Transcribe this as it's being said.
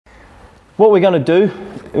What we're going to do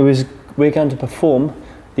is we're going to perform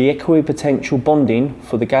the equipotential bonding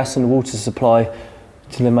for the gas and water supply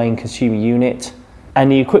to the main consumer unit, and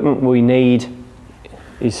the equipment we need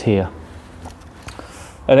is here.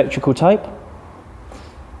 Electrical tape,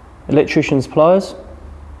 electrician's pliers,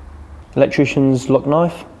 electrician's lock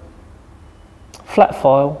knife, flat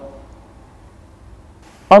file,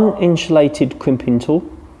 uninsulated crimping tool,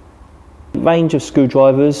 range of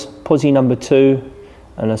screwdrivers, posi number 2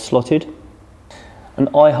 and a slotted, an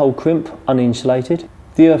eye-hole crimp uninsulated,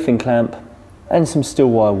 the earthing clamp and some steel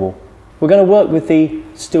wire wool. We're going to work with the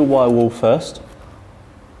steel wire wool first.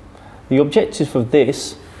 The objective of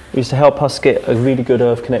this is to help us get a really good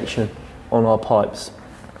earth connection on our pipes.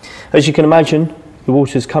 As you can imagine, the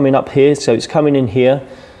water's coming up here, so it's coming in here.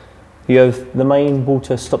 You have the main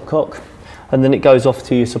water stopcock and then it goes off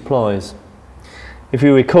to your supplies. If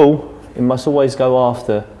you recall, it must always go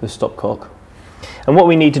after the stopcock. And what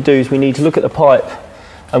we need to do is we need to look at the pipe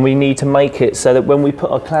and we need to make it so that when we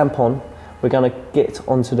put our clamp on, we're going to get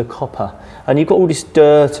onto the copper. And you've got all this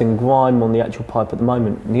dirt and grime on the actual pipe at the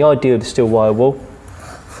moment. And the idea of the steel wire wool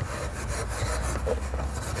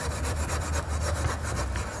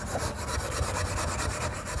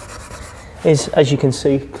is, as you can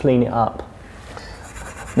see, clean it up.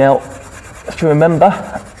 Now, if you remember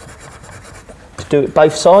to do it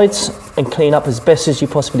both sides and clean up as best as you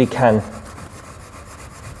possibly can.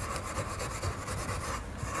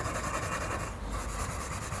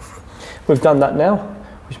 We've done that now,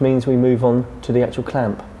 which means we move on to the actual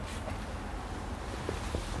clamp.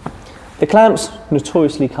 The clamps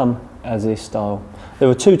notoriously come as this style. There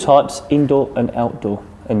are 2 types, indoor and outdoor,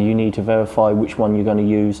 and you need to verify which one you're going to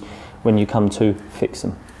use when you come to fix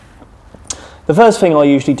them. The first thing I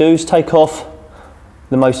usually do is take off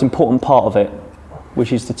the most important part of it,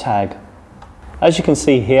 which is the tag. As you can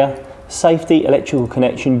see here, safety electrical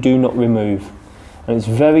connection, do not remove. And it's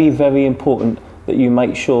very, very important that you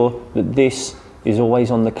make sure that this is always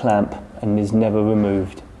on the clamp and is never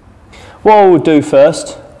removed. What I will do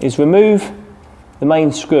first is remove the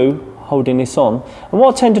main screw holding this on, and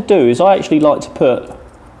what I tend to do is I actually like to put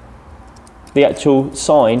the actual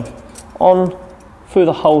sign on through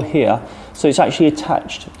the hole here, so it's actually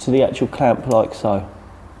attached to the actual clamp like so.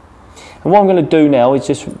 And what I'm going to do now is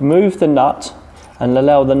just remove the nut and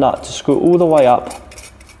allow the nut to screw all the way up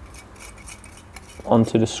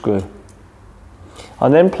onto the screw. I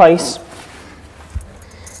then place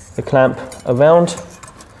the clamp around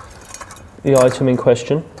the item in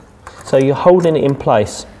question, so you're holding it in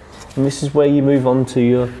place. And this is where you move on to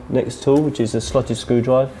your next tool, which is a slotted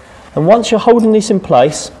screwdriver. And once you're holding this in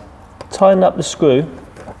place, tighten up the screw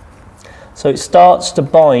so it starts to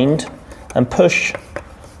bind and push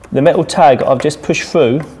the metal tag I've just pushed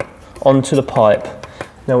through onto the pipe.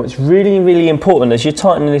 Now it's really, really important as you're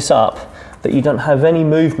tightening this up that you don't have any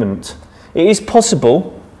movement. It is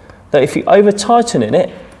possible that if you over tighten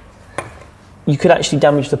it, you could actually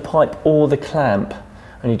damage the pipe or the clamp,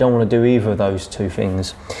 and you don't want to do either of those 2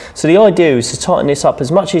 things. So the idea is to tighten this up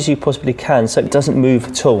as much as you possibly can so it doesn't move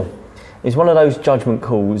at all. It's one of those judgment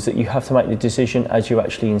calls that you have to make the decision as you're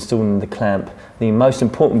actually installing the clamp. The most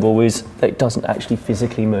important rule is that it doesn't actually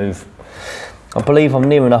physically move. I believe I'm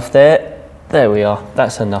near enough there. There we are,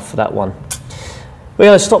 that's enough for that one. We're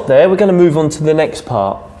going to stop there, we're going to move on to the next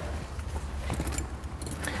part.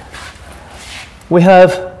 We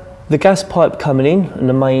have the gas pipe coming in and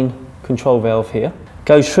the main control valve here.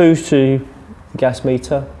 Goes through to the gas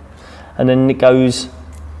meter and then it goes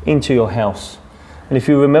into your house. And if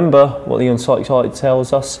you remember what the on-site guide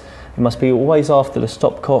tells us, it must be always after the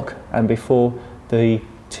stopcock and before the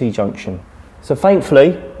T-junction. So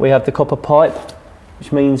thankfully we have the copper pipe,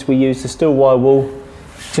 which means we use the steel wire wool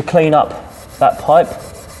to clean up that pipe.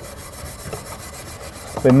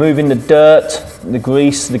 We're moving the dirt, the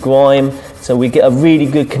grease, the grime, so we get a really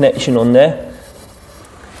good connection on there.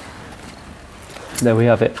 There we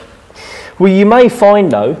have it. Well, you may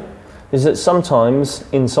find though, is that sometimes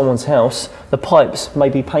in someone's house, the pipes may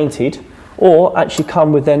be painted or actually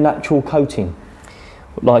come with their natural coating,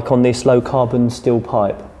 like on this low carbon steel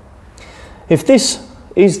pipe. If this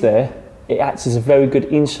is there, it acts as a very good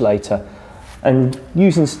insulator, and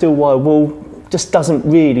using steel wire wool just doesn't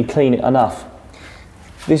really clean it enough.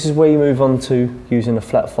 This is where you move on to using a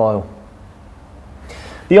flat file.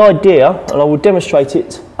 The idea, and I will demonstrate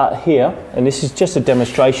it at here, and this is just a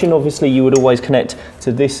demonstration, obviously you would always connect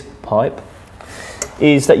to this pipe,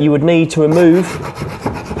 is that you would need to remove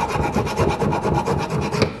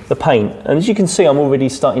the paint. And as you can see, I'm already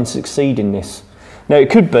starting to succeed in this. Now it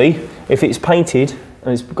could be, if it's painted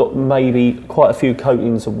and it's got maybe quite a few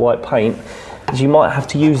coatings of white paint, is you might have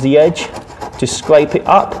to use the edge to scrape it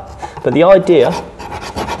up But the idea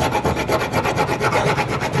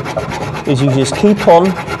is you just keep on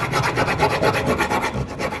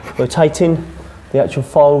rotating the actual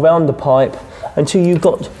file around the pipe until you've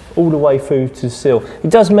got all the way through to the seal. It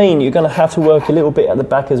does mean you're going to have to work a little bit at the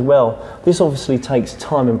back as well. This obviously takes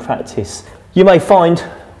time and practice. You may find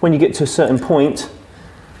when you get to a certain point,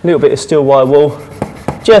 a little bit of steel wire wool,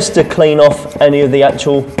 just to clean off any of the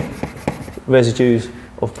actual residues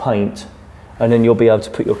of paint, and then you'll be able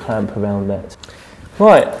to put your clamp around that.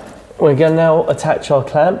 Right, we're going to now attach our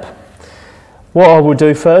clamp. What I will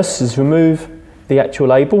do first is remove the actual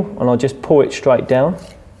label, and I'll just pull it straight down.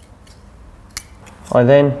 I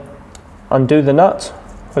then undo the nut,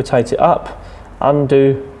 rotate it up,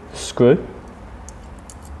 undo the screw.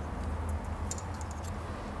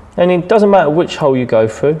 And it doesn't matter which hole you go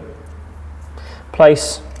through.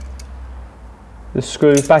 Place the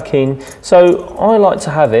screw back in. So I like to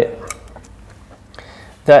have it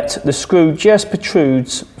that the screw just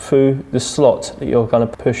protrudes through the slot that you're going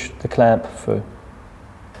to push the clamp through.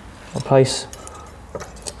 I'll place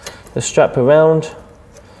the strap around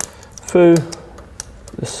through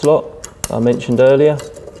the slot I mentioned earlier.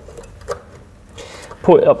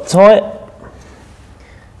 Pull it up tight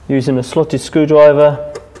using a slotted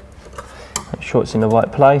screwdriver. Make sure it's in the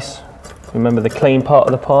right place. Remember the clean part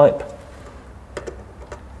of the pipe.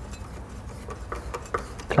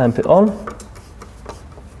 Clamp it on.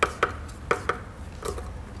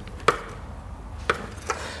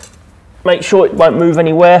 Make sure it won't move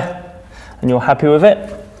anywhere and you're happy with it.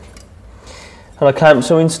 And our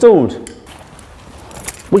clamps are installed.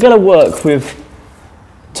 We're going to work with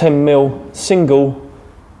 10mm single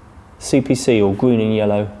CPC or green and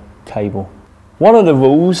yellow cable. One of the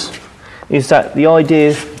rules is that the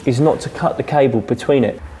idea is not to cut the cable between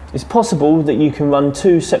it. It's possible that you can run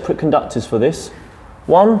two separate conductors for this.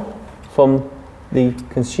 One from the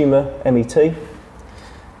consumer MET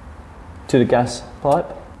to the gas pipe,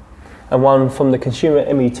 and one from the consumer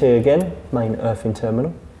MET again, main earthing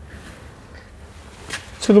terminal,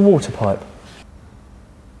 to the water pipe.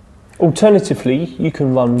 Alternatively, you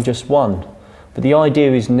can run just one, but the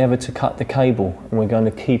idea is never to cut the cable, and we're going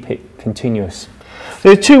to keep it continuous.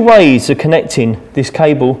 There are two ways of connecting this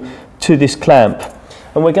cable to this clamp,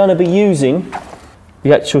 and we're going to be using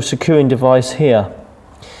the actual securing device here.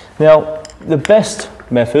 Now, the best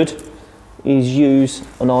method is use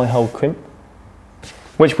an eye-hole crimp,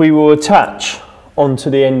 which we will attach onto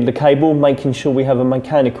the end of the cable, making sure we have a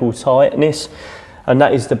mechanical tightness, and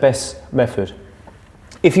that is the best method.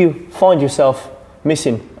 If you find yourself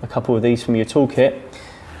missing a couple of these from your toolkit,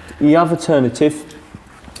 the other alternative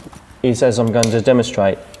is as I'm going to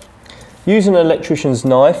demonstrate. Use an electrician's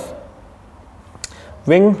knife,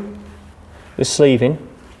 ring the sleeving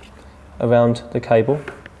around the cable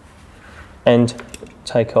and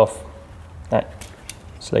take off that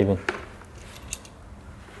sleeving.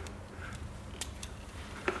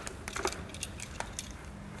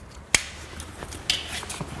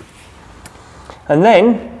 And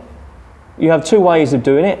then you have two ways of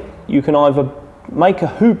doing it. You can either make a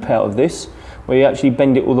hoop out of this, where you actually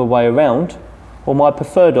bend it all the way around, or my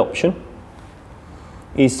preferred option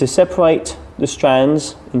is to separate the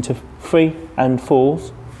strands into 3 and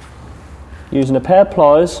 4s using a pair of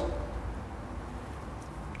pliers.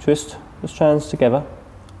 Twist the strands together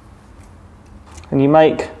and you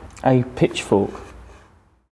make a pitchfork.